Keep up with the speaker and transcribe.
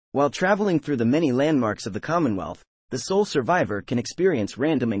While traveling through the many landmarks of the Commonwealth, the sole survivor can experience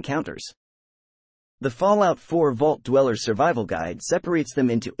random encounters. The Fallout 4 Vault Dwellers Survival Guide separates them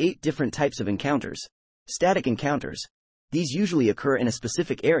into 8 different types of encounters. Static encounters. These usually occur in a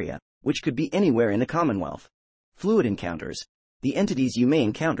specific area, which could be anywhere in the Commonwealth. Fluid encounters. The entities you may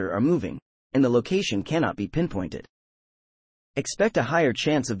encounter are moving, and the location cannot be pinpointed. Expect a higher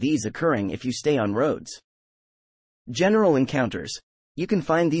chance of these occurring if you stay on roads. General encounters. You can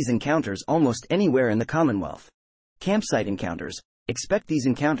find these encounters almost anywhere in the Commonwealth. Campsite encounters. Expect these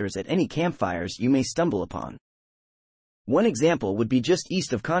encounters at any campfires you may stumble upon. One example would be just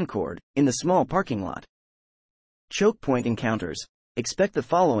east of Concord, in the small parking lot. Choke point encounters. Expect the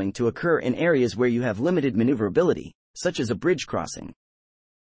following to occur in areas where you have limited maneuverability, such as a bridge crossing.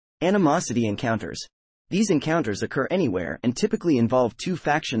 Animosity encounters. These encounters occur anywhere and typically involve 2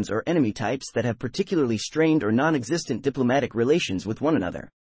 factions or enemy types that have particularly strained or non-existent diplomatic relations with one another.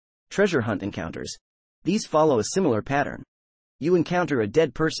 Treasure hunt encounters. These follow a similar pattern. You encounter a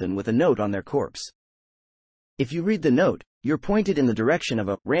dead person with a note on their corpse. If you read the note, you're pointed in the direction of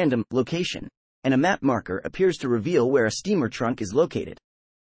a random location, and a map marker appears to reveal where a steamer trunk is located.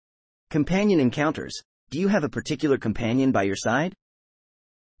 Companion encounters. Do you have a particular companion by your side?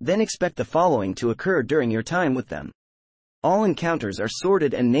 Then expect the following to occur during your time with them. All encounters are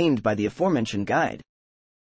sorted and named by the aforementioned guide.